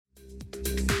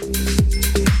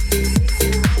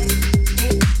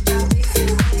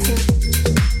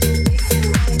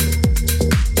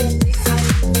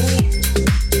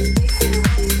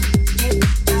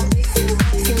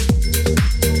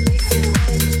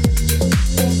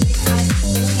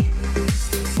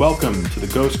Welcome to the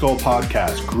Go Skull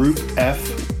Podcast Group F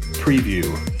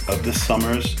preview of this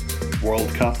summer's World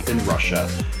Cup in Russia.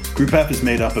 Group F is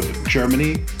made up of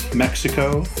Germany,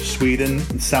 Mexico, Sweden,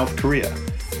 and South Korea.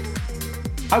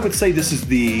 I would say this is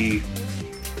the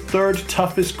third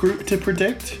toughest group to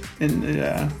predict.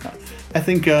 I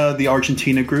think the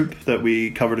Argentina group that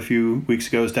we covered a few weeks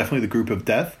ago is definitely the group of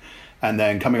death. And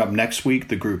then coming up next week,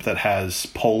 the group that has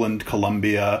Poland,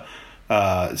 Colombia,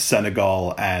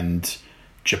 Senegal, and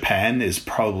Japan is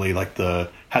probably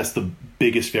has the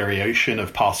biggest variation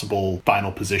of possible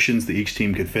final positions that each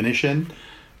team could finish in.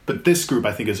 But this group,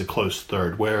 I think, is a close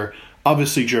third, where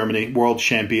obviously Germany, world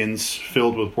champions,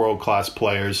 filled with world-class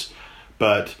players,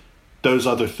 but those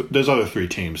other three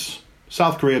teams,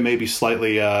 South Korea may be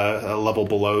slightly a level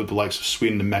below the likes of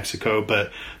Sweden and Mexico,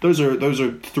 but those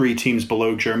are three teams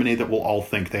below Germany that will all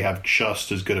think they have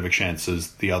just as good of a chance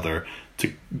as the other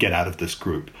to get out of this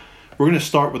group. We're going to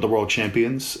start with the world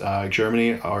champions.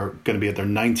 Germany are going to be at their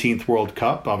 19th World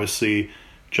Cup. Obviously,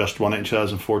 just won it in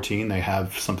 2014. They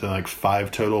have something like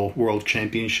 5 total world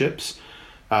championships.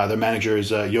 Their manager is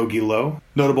Jogi Löw.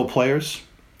 Notable players.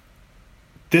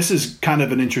 This is kind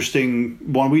of an interesting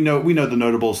one. We know the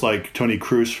notables like Toni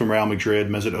Kroos from Real Madrid,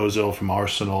 Mesut Ozil from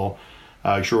Arsenal,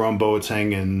 Jerome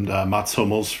Boateng and Mats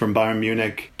Hummels from Bayern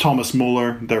Munich. Thomas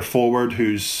Muller, their forward,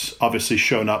 who's obviously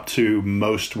shown up to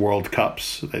most World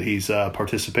Cups that he's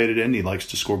participated in. He likes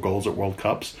to score goals at World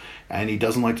Cups, and he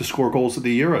doesn't like to score goals at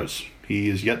the Euros. He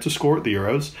is yet to score at the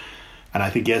Euros, and I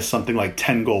think he has something like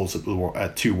 10 goals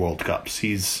at 2 World Cups.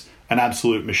 He's an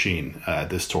absolute machine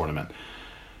at this tournament.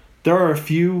 There are a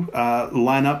few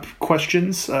lineup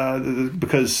questions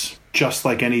because just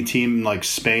like any team like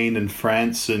Spain and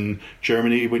France and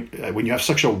Germany, when you have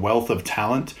such a wealth of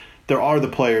talent, there are the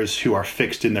players who are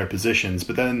fixed in their positions.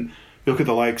 But then you look at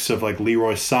the likes of like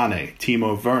Leroy Sané,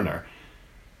 Timo Werner.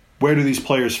 Where do these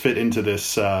players fit into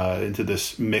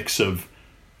this mix of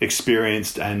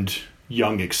experienced and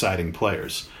young, exciting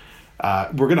players?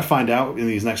 We're going to find out in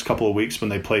these next couple of weeks when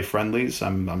they play friendlies.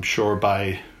 I'm sure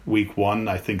by week 1,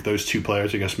 I think those 2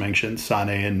 players I just mentioned,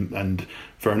 Sané and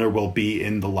Werner, will be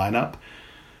in the lineup.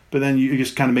 But then it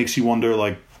just kind of makes you wonder,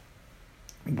 like,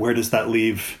 where does that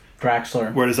leave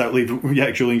Draxler? Where does that leave? Yeah,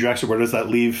 Julian Draxler. Where does that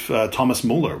leave Thomas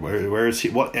Muller? Where is he?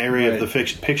 What area of the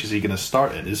pitch is he going to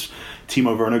start in? Is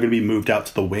Timo Werner going to be moved out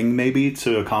to the wing maybe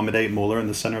to accommodate Muller in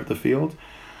the center of the field?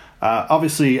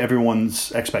 Obviously,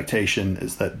 everyone's expectation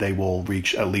is that they will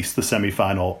reach at least the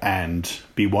semifinal and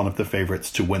be one of the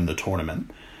favorites to win the tournament.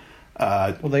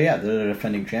 They're the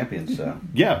defending champions. So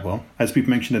yeah, well, as we've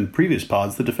mentioned in previous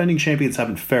pods, the defending champions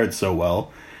haven't fared so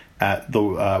well at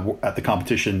the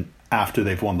competition after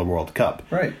they've won the World Cup.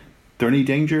 Right. Is there any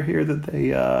danger here that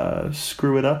they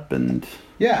screw it up and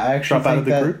I actually drop out of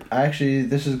the group?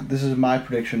 This is my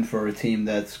prediction for a team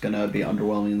that's going to be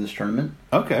underwhelming in this tournament.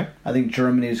 Okay. I think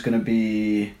Germany is going to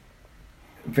be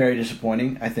very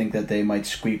disappointing. I think that they might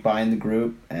squeak by in the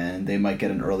group and they might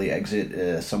get an early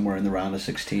exit somewhere in the round of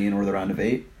 16 or the round of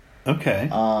 8. Okay.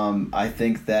 I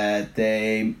think that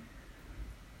they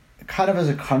kind of as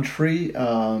a country,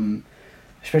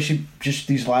 especially just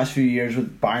these last few years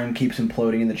with Bayern keeps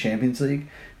imploding in the Champions League,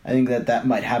 I think that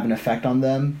might have an effect on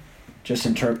them. Just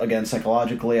in terms, again,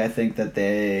 psychologically, I think that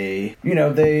they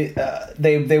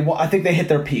I think they hit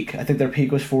their peak. I think their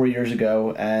peak was 4 years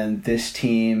ago, and this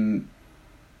team,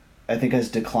 I think,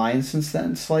 has declined since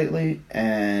then slightly,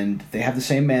 and they have the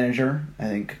same manager. I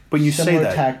think. When you say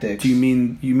that, tactics. Do you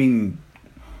mean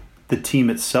the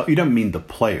team itself? You don't mean the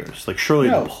players. Like surely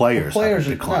the players have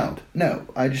declined. No.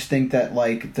 I just think that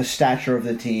like the stature of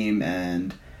the team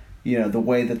and the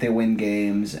way that they win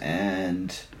games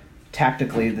and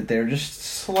tactically that they're just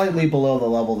slightly below the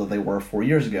level that they were 4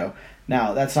 years ago.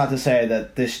 Now, that's not to say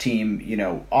that this team,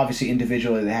 obviously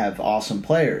individually they have awesome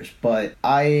players, but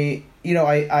I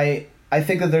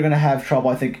think that they're going to have trouble.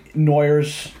 I think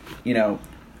there's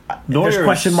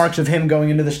question marks of him going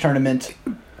into this tournament.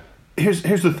 Here's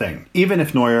the thing. Even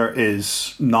if Neuer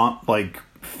is not like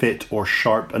fit or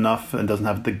sharp enough and doesn't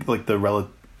have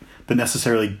the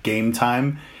necessarily game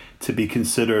time to be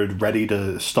considered ready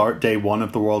to start day 1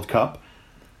 of the World Cup,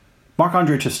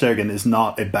 Marc-Andre ter Stegen is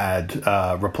not a bad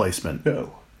replacement.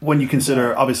 No. When you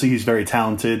consider, obviously he's very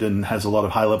talented and has a lot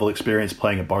of high-level experience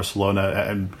playing at Barcelona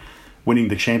and winning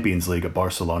the Champions League at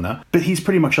Barcelona. But he's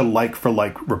pretty much a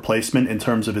like-for-like replacement in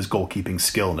terms of his goalkeeping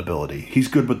skill and ability. He's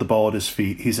good with the ball at his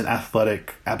feet. He's an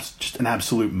athletic, just an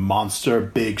absolute monster,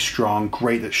 big, strong,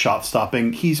 great at shot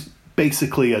stopping. He's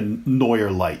basically a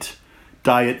Neuer light.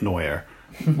 Diet Neuer.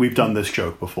 We've done this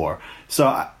joke before. So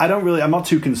I'm not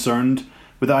too concerned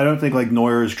I don't think like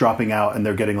Neuer is dropping out and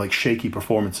they're getting like shaky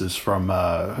performances from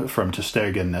ter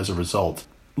Stegen as a result.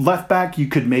 Left back, you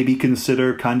could maybe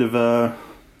consider kind of a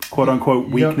quote unquote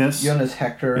weakness. Jonas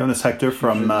Hector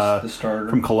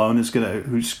from Cologne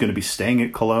who's gonna be staying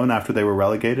at Cologne after they were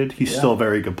relegated. He's still a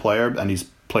very good player and he's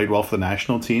played well for the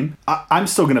national team. I'm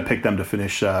still going to pick them to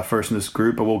finish first in this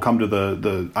group, but we'll come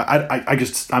to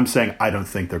I'm saying I don't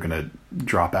think they're going to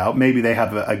drop out. Maybe they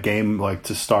have a game like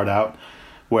to start out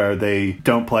where they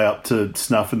don't play up to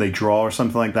snuff and they draw or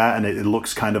something like that, and it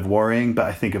looks kind of worrying, but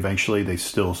I think eventually they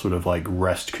still sort of like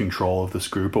wrest control of this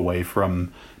group away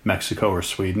from Mexico or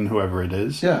Sweden, whoever it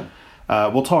is. Yeah.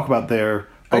 We'll talk about their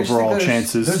overall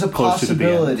chances. There's a closer to the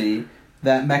end. possibility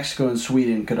that Mexico and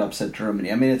Sweden could upset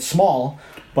Germany. I mean, it's small,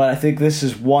 but I think this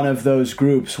is one of those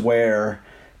groups where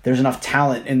there's enough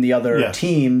talent in the other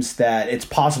teams that it's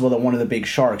possible that one of the big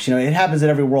sharks, it happens at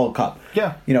every World Cup.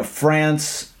 Yeah.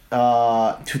 France,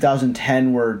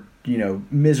 2010 were,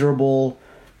 miserable.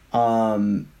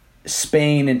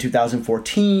 Spain in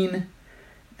 2014.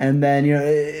 And then,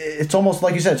 it's almost,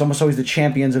 like you said, it's almost always the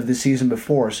champions of the season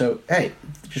before. So, hey,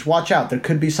 just watch out. There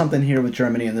could be something here with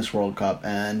Germany in this World Cup.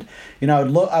 And, I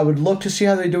would look to see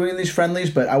how they're doing in these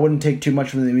friendlies, but I wouldn't take too much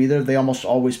from them either. They almost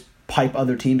always pipe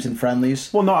other teams in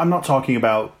friendlies. Well, no, I'm not talking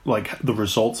about, like, the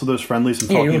results of those friendlies. I'm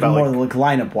talking you're about, more like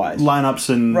lineup-wise. Lineups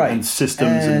and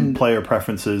systems and player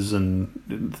preferences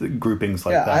and groupings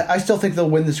like that. I still think they'll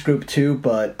win this group too,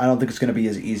 but I don't think it's going to be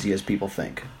as easy as people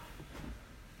think.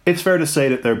 It's fair to say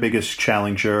that their biggest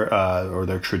challenger, or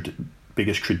their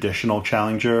biggest traditional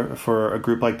challenger for a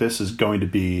group like this is going to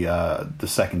be the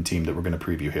second team that we're going to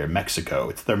preview here,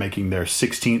 Mexico. They're making their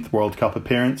 16th World Cup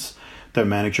appearance. Their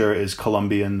manager is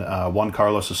Colombian Juan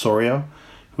Carlos Osorio,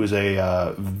 who is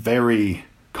a very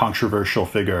controversial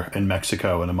figure in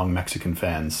Mexico and among Mexican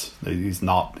fans. He's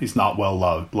not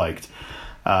well liked.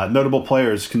 Notable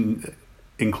players can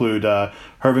include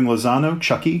Hirving Lozano,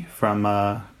 Chucky from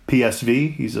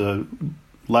PSV. He's a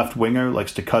left winger,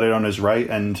 likes to cut it on his right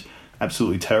and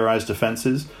absolutely terrorize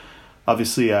defenses.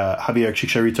 Obviously, Javier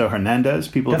Chicharito Hernandez.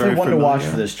 People definitely are very familiar. One to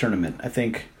watch for this tournament, I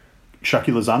think.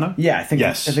 Chucky Lozano? Yeah, I think.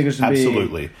 Yes, I think it's going to be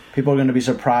absolutely. People are going to be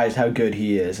surprised how good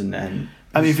he is, and I mean,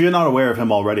 if you're not aware of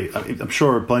him already, I'm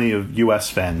sure plenty of U.S.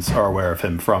 fans are aware of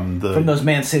him from those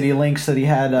Man City links that he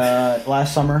had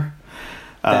last summer.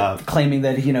 Claiming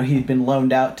that he'd been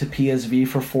loaned out to PSV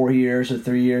for 4 years or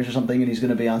 3 years or something, and he's going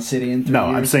to be on City in 3 years. No,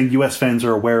 I'm saying U.S. fans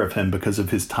are aware of him because of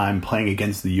his time playing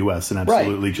against the U.S. and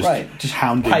absolutely just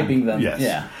hounding, piping them. Yes.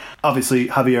 Yeah. Obviously,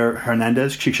 Javier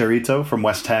Hernandez, Chicharito from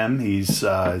West Ham. He's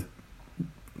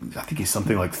I think he's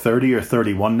something like 30 or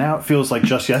 31 now. It feels like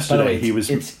just yesterday. By the way,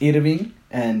 it's Irving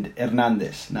and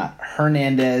Hernandez, not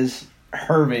Hernandez,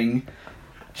 Hirving.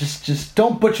 Just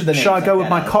don't butcher the name. Shall I go with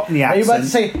my Cockney accent? Are you about to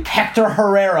say Hector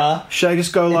Herrera? Should I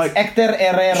just go like Hector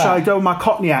Herrera? Shall I go with my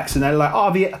Cockney accent? They're like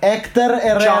Hector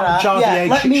Herrera.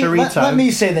 Chicharito. Let me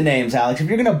say the names, Alex. If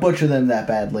you're going to butcher them that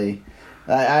badly,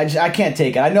 I can't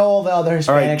take it. I know all the other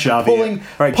Hispanics are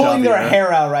pulling their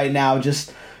hair out right now.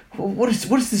 Just what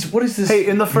is this? Hey,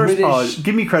 in the first pod,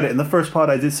 give me credit. In the first pod,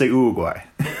 I did say Uruguay.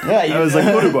 Yeah, I was like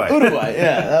Uruguay. Uruguay.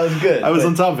 Yeah, that was good. I was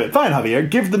on top of it. Fine, Javier.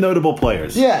 Give the notable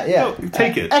players. Yeah.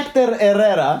 Take it. Hector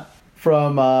Herrera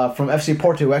from FC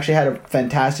Porto, who actually had a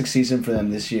fantastic season for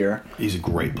them this year. He's a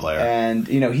great player, and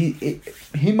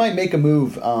he might make a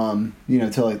move, to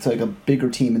like a bigger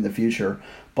team in the future.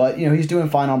 But he's doing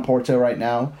fine on Porto right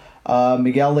now.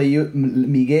 Miguel.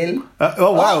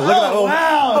 Oh wow! Look at that!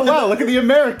 Oh wow! Look at the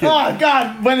American. Oh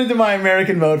God! Went into my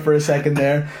American mode for a second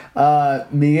there.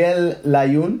 Miguel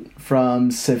Layún from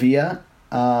Sevilla,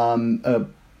 a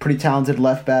pretty talented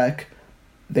left back.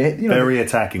 Very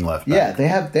attacking left back.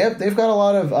 Yeah, they've got a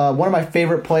lot of one of my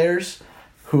favorite players,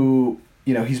 who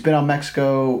he's been on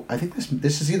Mexico. I think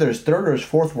this is either his third or his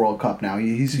fourth World Cup now.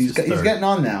 He's getting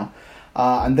on now.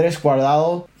 Andres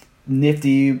Guardado.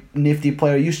 Nifty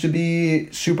player. Used to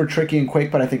be super tricky and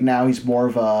quick, but I think now he's more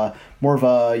of a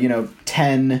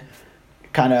 10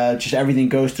 kind of just everything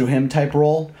goes through him type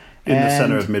role in the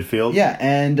center of midfield. Yeah,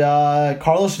 and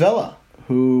Carlos Vela,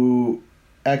 who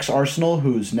ex-Arsenal,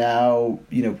 who's now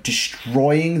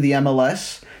destroying the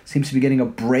MLS, seems to be getting a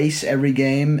brace every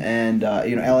game, and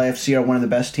LAFC are one of the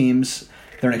best teams.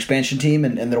 They're an expansion team,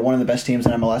 and they're one of the best teams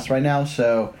in MLS right now.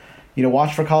 So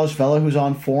watch for Carlos Vela, who's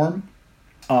on form.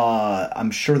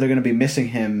 I'm sure they're going to be missing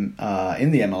him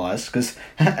in the MLS because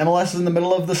MLS is in the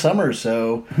middle of the summer.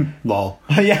 So, lol.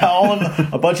 Yeah,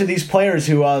 a bunch of these players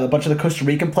a bunch of the Costa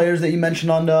Rican players that you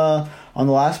mentioned on the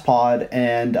last pod,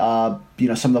 and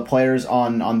some of the players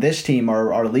on this team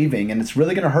are leaving, and it's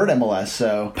really going to hurt MLS.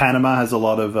 So Panama has a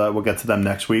lot of. We'll get to them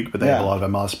next week, but they have a lot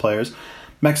of MLS players.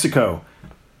 Mexico.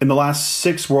 In the last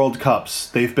 6 World Cups,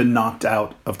 they've been knocked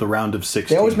out of the round of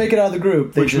 16. They always make it out of the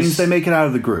group. Which means they make it out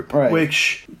of the group. Right.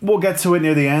 Which, we'll get to it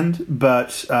near the end,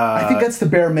 but... I think that's the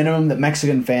bare minimum that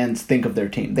Mexican fans think of their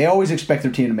team. They always expect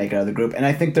their team to make it out of the group, and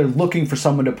I think they're looking for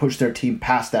someone to push their team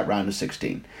past that round of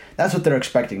 16. That's what they're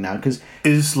expecting now, because...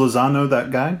 Is Lozano that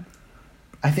guy?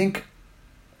 I think...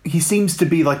 He seems to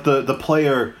be like the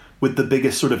player with the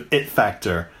biggest sort of it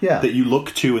factor that you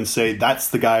look to and say, that's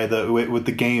the guy that with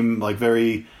the game like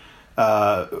very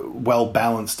well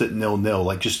balanced at 0-0,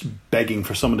 like just begging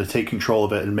for someone to take control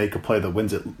of it and make a play that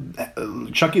wins it.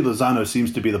 Chucky Lozano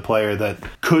seems to be the player that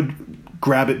could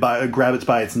grab it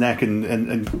by its neck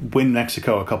and win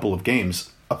Mexico a couple of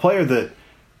games. A player that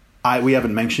we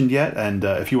haven't mentioned yet, and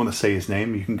if you want to say his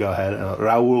name, you can go ahead.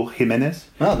 Raul Jimenez.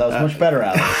 Oh, that was much better,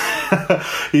 Alex.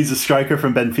 He's a striker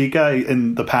from Benfica.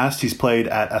 In the past, he's played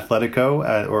at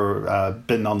Atletico or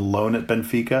been on loan at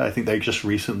Benfica. I think they just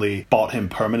recently bought him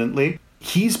permanently.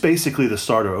 He's basically the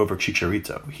starter over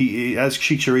Chicharito. As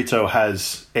Chicharito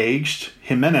has aged,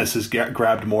 Jimenez has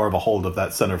grabbed more of a hold of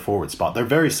that center forward spot. They're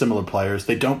very similar players.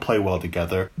 They don't play well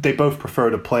together. They both prefer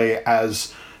to play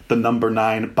as the number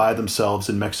 9 by themselves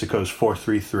in Mexico's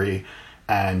 4-3-3.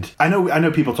 And I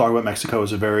know people talk about Mexico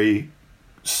as a very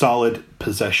solid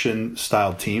possession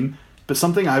style team, but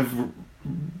something I've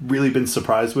really been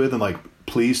surprised with and like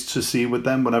pleased to see with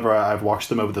them whenever I've watched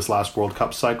them over this last World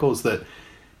Cup cycle is that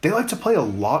they like to play a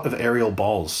lot of aerial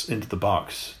balls into the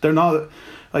box. They're not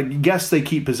like, yes, they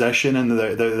keep possession and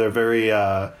they're very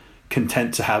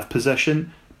content to have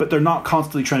possession, but they're not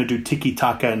constantly trying to do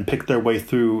tiki-taka and pick their way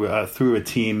through a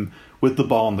team with the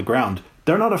ball on the ground.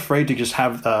 They're not afraid to just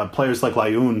have players like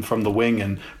Layun from the wing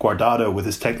and Guardado with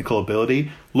his technical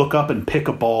ability look up and pick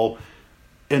a ball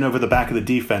in over the back of the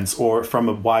defense or from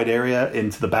a wide area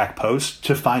into the back post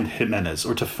to find Jimenez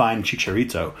or to find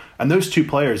Chicharito. And those two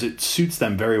players, it suits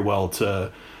them very well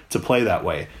to play that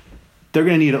way. They're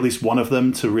going to need at least one of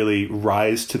them to really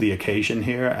rise to the occasion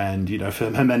here. And, if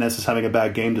Jimenez is having a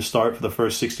bad game to start for the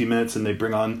first 60 minutes and they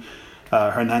bring on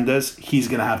Hernandez, he's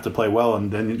going to have to play well.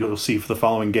 And then you'll see for the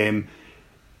following game,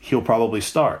 he'll probably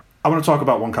start. I want to talk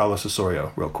about Juan Carlos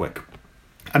Osorio real quick.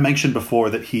 I mentioned before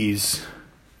that he's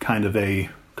kind of a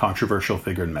controversial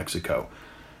figure in Mexico.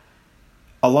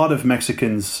 A lot of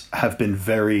Mexicans have been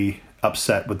very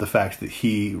upset with the fact that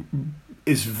he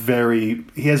has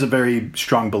a very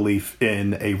strong belief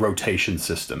in a rotation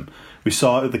system. We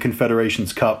saw at the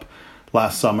Confederations Cup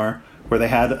last summer where they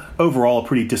had overall a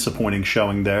pretty disappointing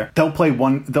showing there. They'll play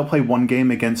one game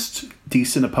against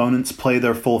decent opponents, play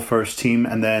their full first team,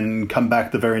 and then come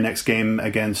back the very next game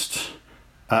against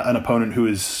an opponent who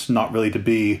is not really to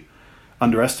be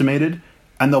underestimated,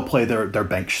 and they'll play their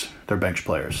bench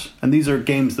players. And these are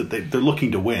games that they're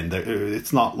looking to win.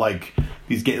 It's not like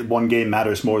one game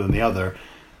matters more than the other.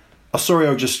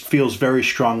 Osorio just feels very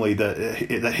strongly that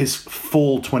his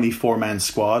full 24-man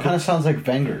squad kind of sounds like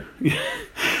Wenger.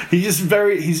 He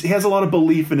has a lot of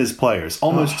belief in his players,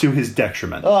 almost to his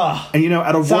detriment.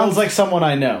 And sounds like someone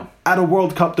I know. At a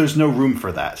World Cup, there's no room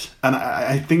for that. And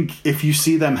I think if you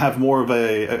see them have more of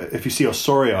if you see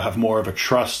Osorio have more of a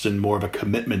trust and more of a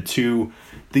commitment to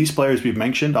these players we've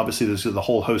mentioned, obviously there's a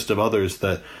whole host of others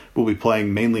that will be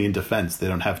playing mainly in defense. They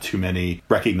don't have too many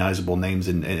recognizable names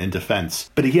in defense.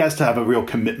 But he has to have a real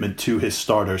commitment to his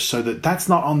starters so that that's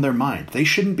not on their mind. They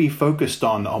shouldn't be focused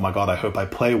on, oh my God, I hope I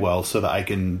play well so that I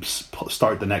can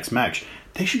start the next match.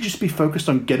 They should just be focused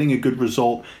on getting a good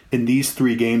result in these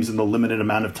 3 games in the limited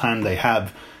amount of time they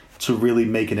have to really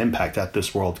make an impact at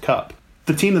this World Cup.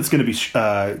 The team that's going to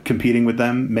be competing with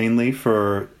them mainly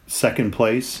for second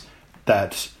place,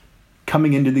 that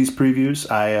coming into these previews,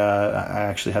 I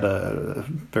actually had a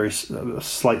very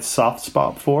slight soft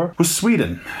spot for, was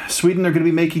Sweden. Sweden are going to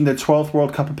be making their 12th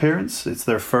World Cup appearance. It's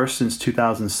their first since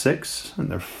 2006, and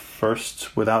their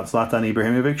first without Zlatan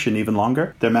Ibrahimovic in even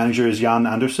longer. Their manager is Jan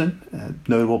Andersson.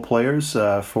 Notable players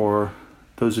for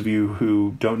those of you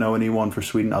who don't know anyone for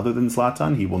Sweden other than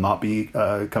Zlatan. He will not be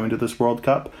coming to this World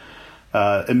Cup.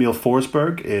 Emil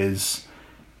Forsberg is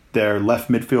their left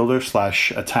midfielder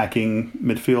 / attacking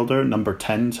midfielder, number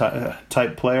 10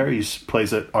 type player. He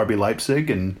plays at RB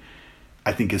Leipzig and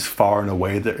I think is far and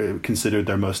away considered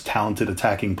their most talented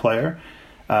attacking player.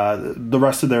 The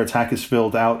rest of their attack is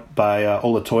filled out by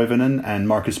Ola Toivonen and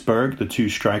Marcus Berg, the 2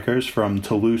 strikers from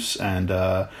Toulouse and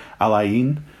Al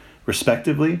Ain,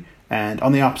 respectively. And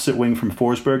on the opposite wing from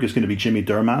Forsberg is going to be Jimmy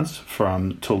Durmaz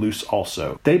from Toulouse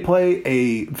also. They play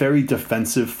a very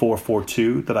defensive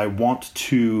 4-4-2 that I want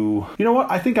to... You know what?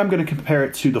 I think I'm going to compare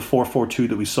it to the 4-4-2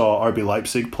 that we saw RB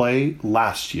Leipzig play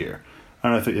last year. I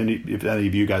don't know if any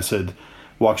of you guys had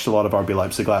watched a lot of RB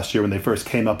Leipzig last year when they first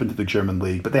came up into the German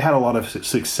league, but they had a lot of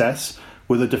success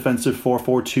with a defensive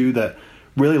 4-4-2 that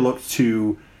really looked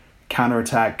to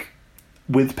counterattack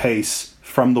with pace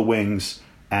from the wings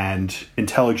and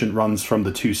intelligent runs from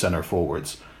the two center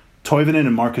forwards. Toivonen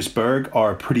and Marcus Berg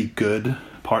are a pretty good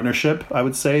partnership, I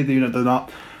would say. They're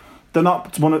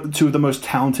not two of the most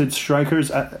talented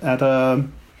strikers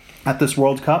at this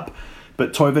World Cup,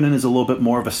 but Toivonen is a little bit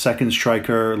more of a second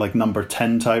striker, like number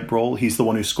 10 type role. He's the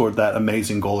one who scored that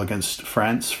amazing goal against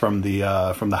France from the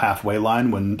halfway line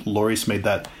when Lloris made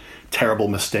that terrible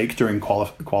mistake during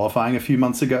qualifying a few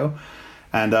months ago.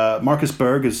 And Marcus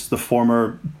Berg is the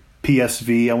former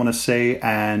PSV, I want to say,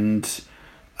 and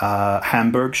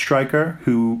Hamburg striker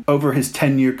who, over his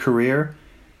 10-year career,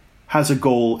 has a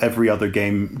goal every other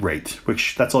game rate,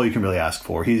 which that's all you can really ask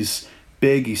for. He's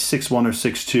big, he's 6'1" or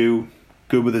 6'2",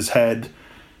 good with his head,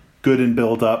 good in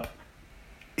build-up.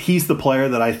 He's the player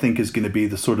that I think is going to be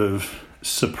the sort of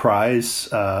surprise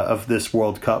of this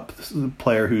World Cup. This is a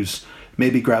player who's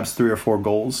maybe grabs 3 or 4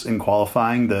 goals in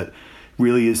qualifying that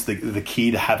really is the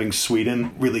key to having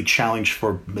Sweden really challenge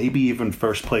for maybe even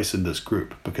first place in this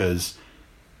group, because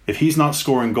if he's not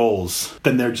scoring goals,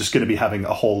 then they're just going to be having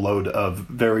a whole load of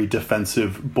very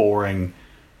defensive, boring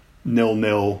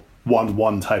 0-0,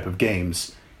 1-1 type of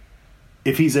games.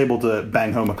 If he's able to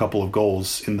bang home a couple of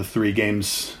goals in the 3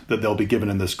 games that they'll be given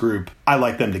in this group, I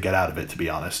like them to get out of it, to be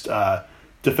honest.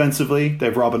 Defensively, they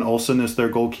have Robin Olsen as their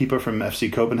goalkeeper from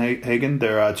FC Copenhagen.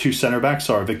 Their 2 center-backs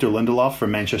are Victor Lindelof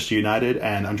from Manchester United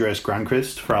and Andreas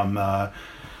Granqvist from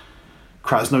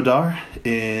Krasnodar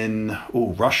in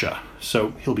Russia.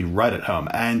 So he'll be right at home.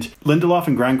 And Lindelof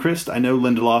and Granqvist, I know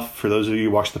Lindelof, for those of you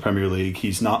who watch the Premier League,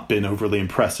 he's not been overly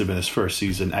impressive in his first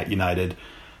season at United.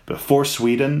 But for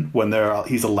Sweden, when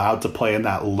he's allowed to play in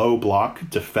that low block,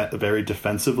 very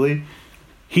defensively,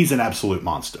 he's an absolute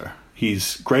monster.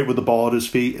 He's great with the ball at his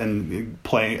feet and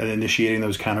playing and initiating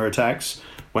those counterattacks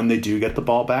when they do get the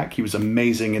ball back. He was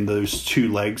amazing in those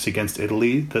 2 legs against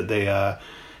Italy that they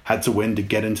had to win to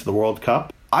get into the World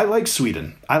Cup. I like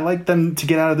Sweden. I like them to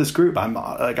get out of this group. I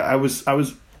was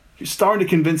starting to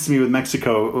convince me with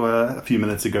Mexico a few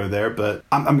minutes ago there, but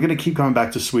I'm going to keep coming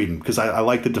back to Sweden because I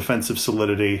like the defensive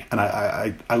solidity, and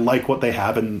I like what they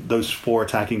have in those 4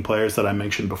 attacking players that I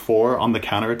mentioned before on the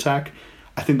counterattack.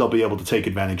 I think they'll be able to take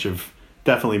advantage of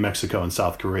definitely Mexico and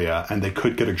South Korea, and they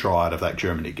could get a draw out of that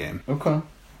Germany game. Okay.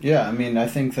 Yeah, I mean, I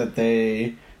think that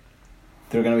they're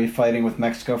going to be fighting with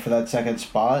Mexico for that second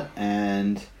spot,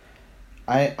 and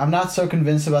I'm not so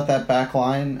convinced about that back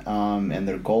line and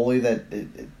their goalie that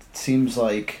it seems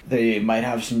like they might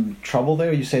have some trouble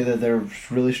there. You say that they're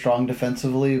really strong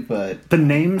defensively, but the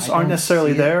names aren't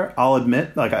necessarily there. I'll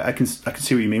admit, like I can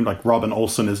see what you mean. Like Robin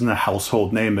Olsen isn't a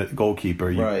household name at goalkeeper,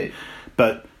 right?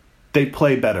 But they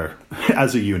play better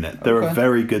as a unit. They're a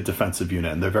very good defensive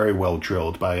unit, and they're very well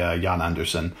drilled by Jan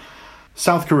Andersen.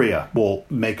 South Korea will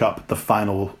make up the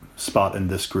final spot in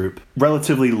this group.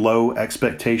 Relatively low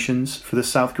expectations for the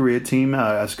South Korea team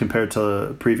as compared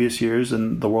to previous years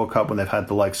in the World Cup when they've had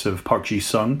the likes of Park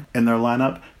Ji-sung in their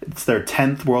lineup. It's their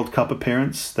 10th World Cup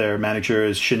appearance. Their manager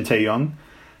is Shin Tae-young.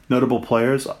 Notable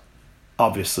players,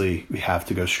 obviously, we have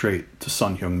to go straight to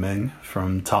Son Heung-min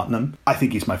from Tottenham. I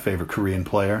think he's my favorite Korean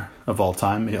player of all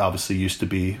time. He obviously used to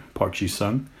be Park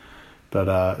Ji-sung,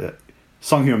 but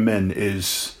Son Heung-min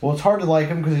is... Well, it's hard to like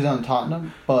him because he's on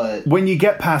Tottenham, but... When you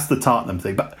get past the Tottenham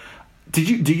thing... But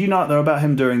did you not know about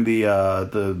him during the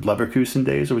Leverkusen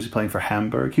days, or was he playing for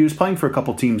Hamburg? He was playing for a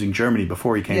couple teams in Germany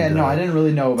before he came to I didn't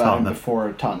really know about Tottenham. Him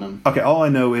before Tottenham. Okay, all I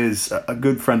know is a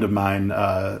good friend of mine,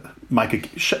 Micah...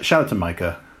 Shout out to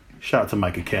Micah. Shout out to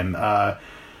Micah Kim.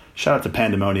 Shout out to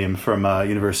Pandemonium from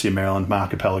University of Maryland, my a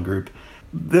cappella group.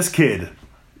 This kid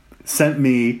sent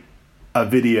me a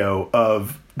video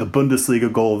of the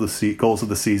Bundesliga goals of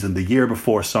the season the year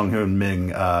before Son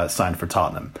Heung-min signed for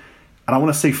Tottenham. And I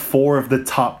want to say 4 of the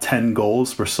top 10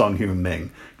 goals were Son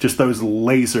Heung-min. Just those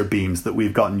laser beams that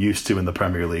we've gotten used to in the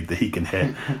Premier League that he can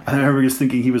hit. And I remember just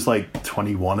thinking he was like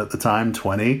 21 at the time,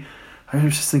 20. I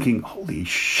was just thinking, holy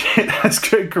shit, has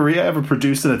Korea ever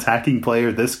produced an attacking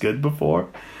player this good before?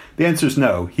 The answer is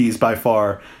no. He's by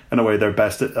far, in a way, their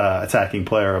best attacking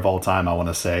player of all time, I want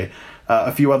to say.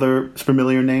 A few other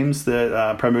familiar names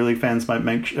that Premier League fans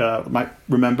might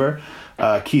remember.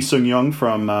 Ki Sung-young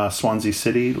from Swansea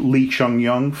City, Lee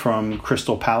Chung-young from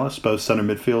Crystal Palace, both center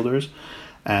midfielders.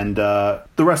 And the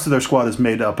rest of their squad is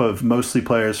made up of mostly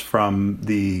players from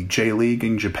the J-League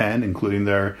in Japan, including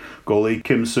their goalie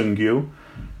Kim Sung-gyu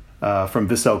from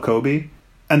Vissel Kobe.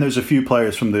 And there's a few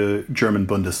players from the German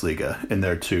Bundesliga in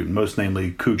there too, most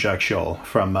namely Koo Jak-shol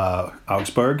from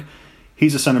Augsburg.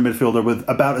 He's a center midfielder with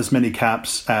about as many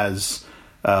caps as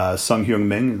Sung Hyung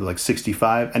Min, like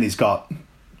 65, and he's got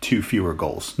 2 fewer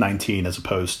goals, 19 as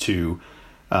opposed to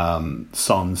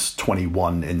Son's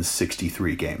 21 in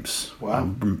 63 games. Wow.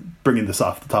 I'm bringing this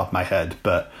off the top of my head,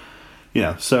 but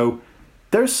so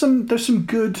there's some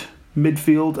good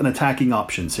midfield and attacking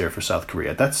options here for South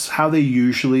Korea. That's how they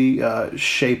usually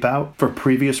shape out for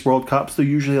previous World Cups. They're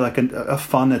usually like a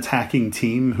fun attacking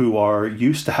team who are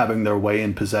used to having their way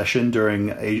in possession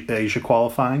during Asia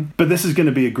qualifying. But this is going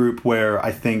to be a group where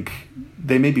I think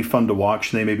they may be fun to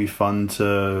watch. They may be fun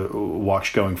to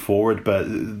watch going forward, but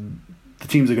the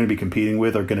teams they're going to be competing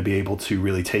with are going to be able to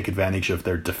really take advantage of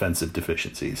their defensive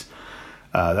deficiencies.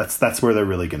 That's where they're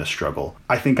really going to struggle.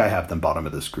 I think I have them bottom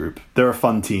of this group. They're a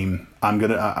fun team. I'm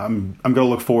gonna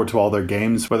look forward to all their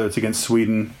games, whether it's against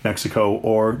Sweden, Mexico,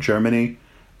 or Germany.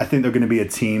 I think they're going to be a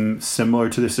team similar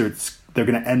to this. They're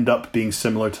going to end up being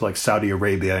similar to like Saudi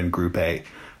Arabia in Group A.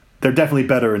 They're definitely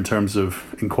better in terms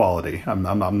of in quality. I'm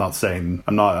not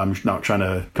trying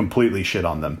to completely shit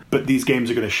on them, but these games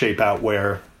are going to shape out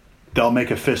where they'll make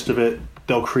a fist of it.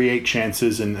 They'll create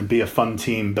chances and be a fun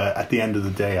team, but at the end of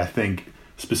the day, I think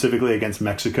specifically against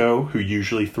Mexico, who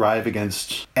usually thrive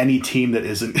against any team that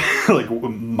isn't like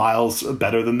miles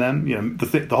better than them.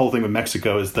 The whole thing with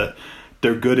Mexico is that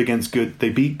they're good against good. They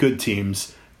beat good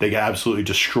teams. They get absolutely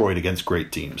destroyed against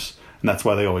great teams. And that's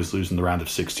why they always lose in the round of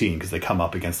 16, because they come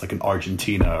up against like an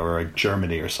Argentina or a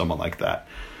Germany or someone like that.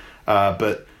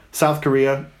 But South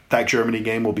Korea, that Germany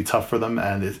game will be tough for them.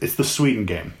 And it's the Sweden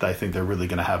game that I think they're really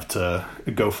going to have to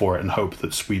go for it and hope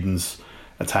that Sweden's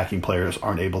attacking players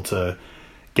aren't able to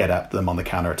get at them on the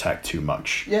counterattack too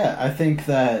much. Yeah, I think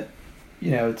that,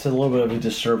 it's a little bit of a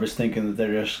disservice thinking that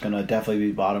they're just going to definitely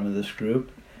be bottom of this group.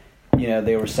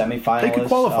 They were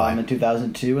semifinalists in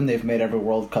 2002, and they've made every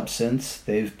World Cup since.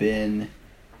 They've been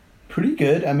pretty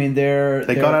good. I mean,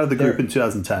 they got out of the group in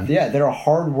 2010. Yeah, they're a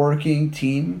hard-working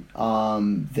team. I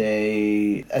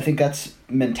think that's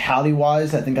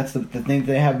mentality-wise, I think that's the thing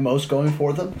they have most going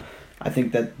for them. I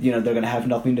think that, they're going to have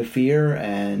nothing to fear,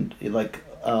 and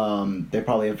they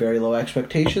probably have very low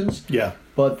expectations. Yeah.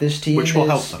 But this team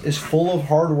is full of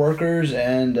hard workers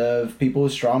and of people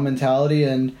with strong mentality.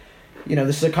 And,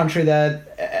 this is a country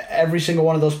that every single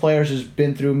one of those players has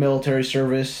been through military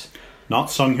service. Not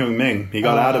Sung Hyung Min. He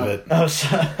got out of it.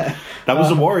 That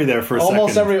was a worry there for a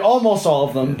second. Almost all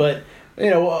of them. Yeah.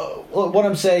 But, what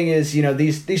I'm saying is,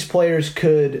 these players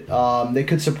could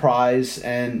surprise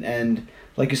and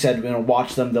like you said,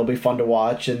 watch them. They'll be fun to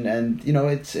watch, and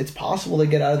it's possible to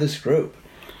get out of this group.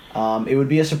 It would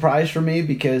be a surprise for me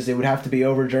because it would have to be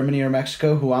over Germany or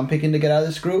Mexico, who I'm picking to get out of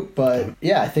this group. But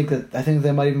yeah, I think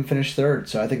they might even finish third.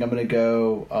 So I think I'm going to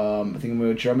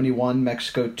go. Germany 1,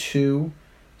 Mexico 2,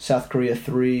 South Korea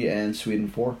 3, and Sweden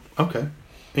 4. Okay,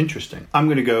 interesting. I'm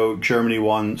going to go Germany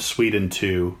 1, Sweden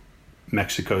 2,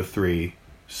 Mexico 3,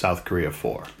 South Korea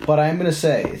 4. But I'm going to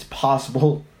say it's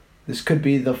possible. This could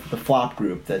be the flop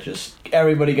group that just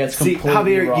everybody gets completely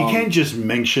Javier, wrong. You can't just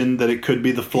mention that it could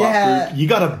be the flop group. You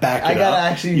got to back it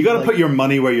up. You got to put your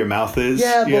money where your mouth is.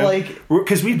 Yeah, but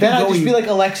because we've been I'd just be like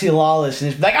Alexi Lawless and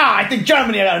just be like, I think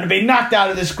Germany are going to be knocked out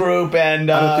of this group.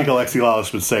 And I don't think Alexi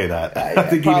Lawless would say that. I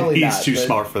think even he's too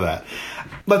smart for that.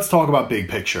 Let's talk about big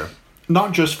picture,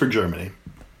 not just for Germany.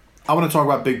 I want to talk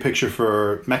about big picture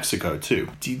for Mexico, too.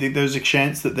 Do you think there's a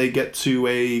chance that they get to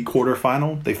a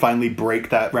quarterfinal? They finally break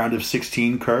that round of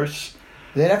 16 curse?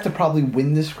 They'd have to probably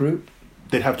win this group.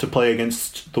 They'd have to play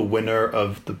against the winner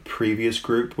of the previous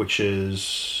group, which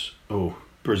is,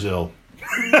 Brazil.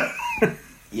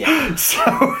 Yeah.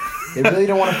 So they really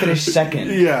don't want to finish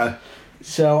second. Yeah.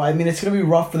 So, I mean, it's going to be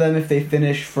rough for them if they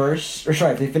finish first. If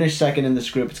they finish second in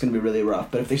this group, it's going to be really rough.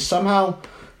 But if they somehow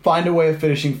find a way of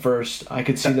finishing first, I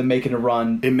could see them making a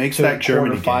run. It makes to that a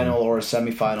Germany quarterfinal game or a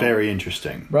semifinal. very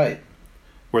interesting. Right.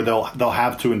 Where they'll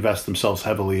have to invest themselves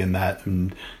heavily in that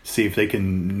and see if they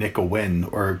can nick a win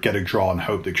or get a draw and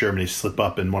hope that Germany slip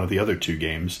up in one of the other two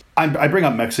games. I bring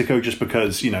up Mexico just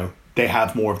because, they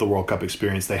have more of the World Cup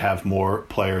experience. They have more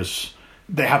players.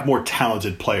 They have more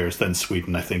talented players than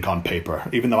Sweden, I think, on paper.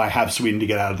 Even though I have Sweden to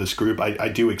get out of this group, I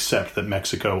do accept that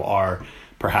Mexico are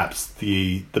perhaps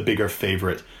the bigger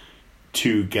favorite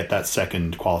to get that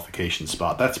second qualification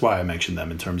spot. That's why I mentioned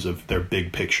them in terms of their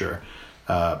big picture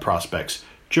prospects.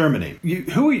 Germany.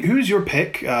 Who's your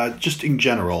pick, just in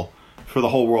general, for the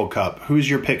whole World Cup? Who's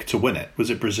your pick to win it? Was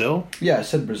it Brazil? Yeah, I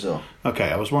said Brazil. Okay,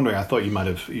 I was wondering. I thought you might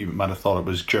have thought it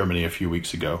was Germany a few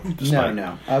weeks ago.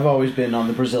 No. I've always been on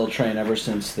the Brazil train ever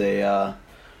since they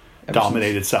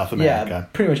dominated South America. Yeah,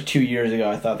 pretty much 2 years ago,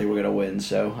 I thought they were going to win.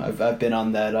 So I've been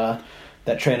on that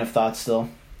train of thought still.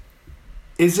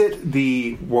 Is it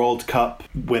the World Cup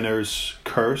winners'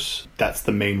 curse? That's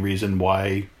the main reason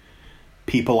why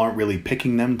people aren't really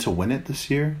picking them to win it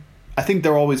this year? I think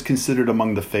they're always considered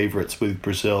among the favorites with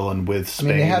Brazil and with Spain.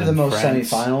 They have the most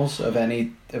France. semifinals of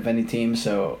any team,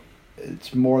 so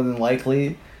it's more than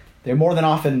likely they more than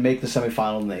often make the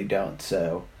semifinal than they don't.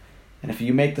 So, and if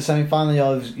you make the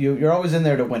semifinal, you're always in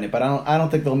there to win it. But I don't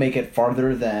think they'll make it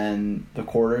farther than the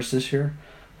quarters this year.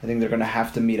 I think they're going to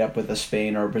have to meet up with a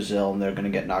Spain or Brazil, and they're going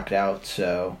to get knocked out.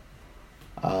 So,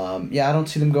 I don't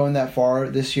see them going that far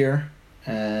this year,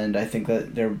 and I think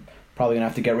that they're probably going to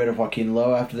have to get rid of Joaquin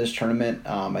Low after this tournament.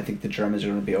 I think the Germans are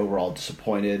going to be overall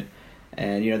disappointed.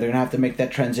 And, they're going to have to make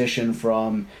that transition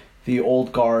from the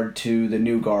old guard to the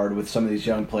new guard with some of these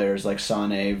young players like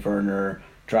Sané, Werner,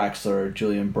 Draxler,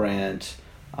 Julian Brandt.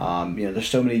 There's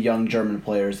so many young German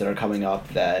players that are coming up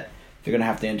that they're going to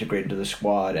have to integrate into the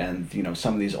squad. And,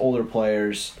 some of these older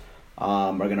players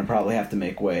are going to probably have to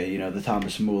make way. The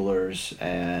Thomas Müllers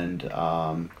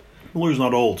and... Muller's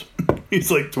not old. He's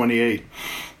like 28,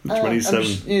 27.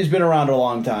 He's been around a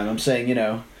long time. I'm saying,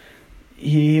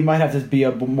 he might have to be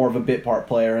more of a bit part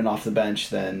player and off the bench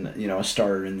than a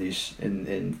starter in these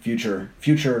in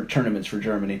future tournaments for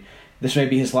Germany. This may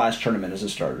be his last tournament as a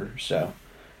starter. So,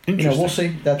 we'll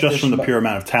see. That's just from the pure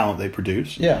amount of talent they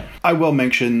produce. Yeah, I will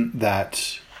mention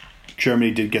that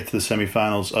Germany did get to the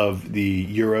semifinals of the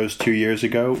Euros 2 years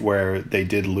ago, where they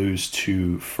did lose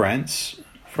to France.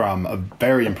 From a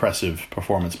very impressive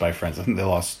performance by France. I think they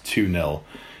lost 2-0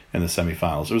 in the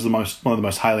semifinals. It was one of the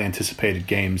most highly anticipated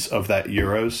games of that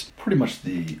Euros. Pretty much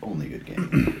the only good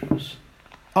game.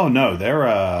 Oh no,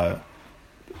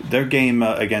 their game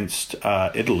against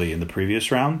Italy in the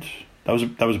previous round, that was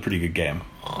a pretty good game.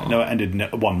 I know it ended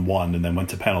 1-1 and then went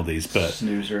to penalties, but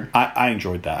snoozer. I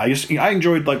enjoyed that. I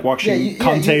enjoyed watching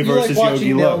Conte versus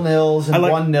Yogi Löw. 0-0s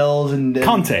and 1-0s and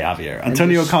Conte, Javier.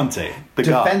 Antonio Conte. The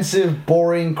defensive, guy.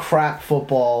 boring crap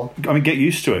football. I mean, get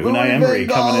used to it. Unai Emery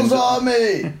coming in. On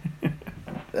me.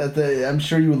 I'm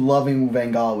sure you were loving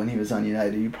Van Gaal when he was on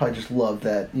United. You probably just loved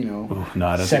that,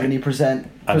 70%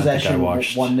 possession,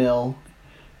 1-0.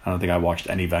 I don't think I watched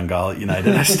any Van Gaal at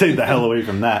United. I stayed the hell away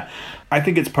from that. I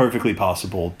think it's perfectly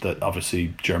possible that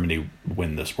obviously Germany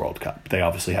win this World Cup. They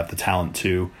obviously have the talent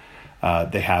to.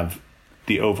 They have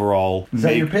the overall... Is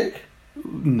that your pick?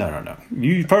 No.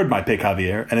 You've heard my pick,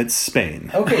 Javier, and it's Spain.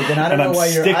 Okay, then I don't know why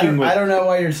you're... I don't know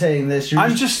why you're saying this. You're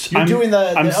just mentioning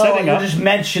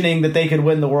that they could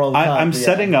win the World Cup. I'm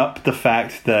setting up the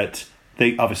fact that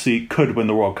they obviously could win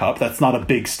the World Cup. That's not a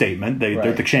big statement.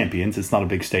 They're the champions. It's not a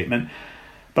big statement.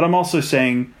 But I'm also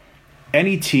saying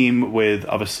any team with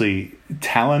obviously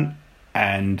talent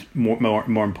and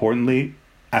more importantly,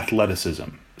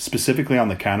 athleticism, specifically on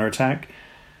the counterattack,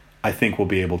 I think will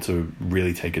be able to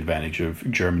really take advantage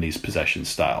of Germany's possession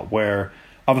style, where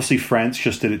obviously France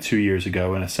just did it 2 years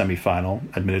ago in a semi-final,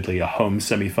 admittedly a home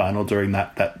semi-final during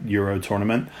that Euro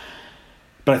tournament.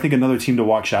 But I think another team to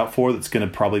watch out for that's going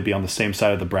to probably be on the same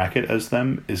side of the bracket as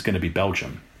them is going to be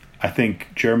Belgium. I think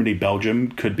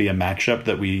Germany-Belgium could be a matchup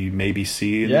that we maybe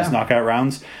see in these knockout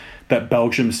rounds, that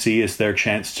Belgium see as their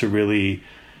chance to really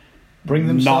bring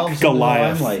themselves knock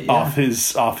Goliath off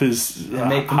his and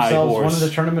make high themselves horse. One of the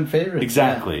tournament favorites.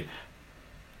 Exactly.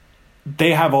 Yeah.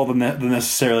 They have all the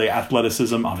necessarily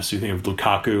athleticism. Obviously, we think of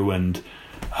Lukaku, and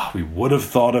we would have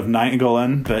thought of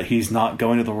Nainggolan, but he's not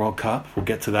going to the World Cup. We'll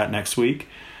get to that next week.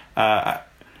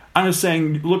 I'm just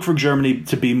saying, look for Germany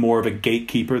to be more of a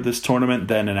gatekeeper this tournament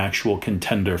than an actual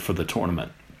contender for the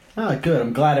tournament. Oh, good.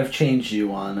 I'm glad I've changed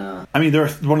you on. I mean, they're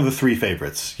one of the three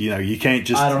favorites. You can't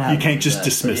just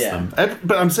dismiss them.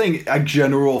 But I'm saying a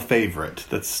general favorite.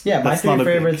 My three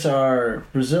favorites are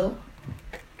Brazil,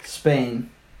 Spain,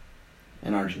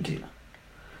 and Argentina.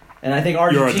 And I think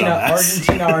Argentina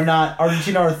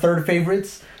are third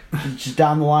favorites, just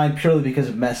down the line purely because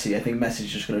of Messi. I think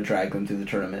Messi's just going to drag them through the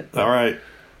tournament. All right.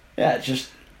 Yeah, just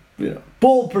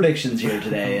bold predictions here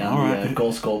today on the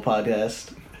Goal Skull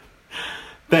podcast.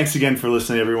 Thanks again for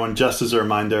listening, everyone. Just as a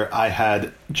reminder, I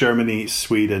had Germany,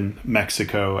 Sweden,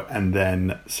 Mexico, and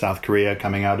then South Korea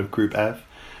coming out of Group F.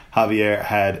 Javier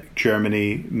had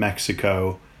Germany,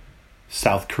 Mexico,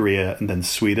 South Korea, and then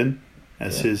Sweden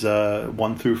as his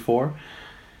 1 through 4.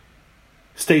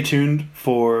 Stay tuned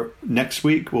for next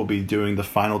week. We'll be doing the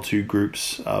final two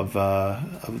groups of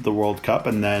the World Cup,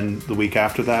 and then the week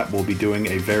after that, we'll be doing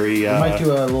a very. We might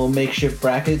do a little makeshift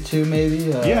bracket too, maybe.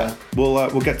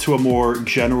 We'll get to a more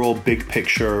general, big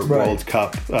picture World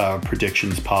Cup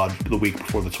predictions pod the week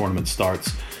before the tournament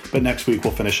starts. But next week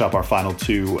we'll finish up our final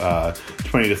two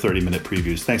 20 to 30 minute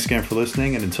previews. Thanks again for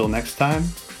listening, and until next time,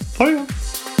 see ya.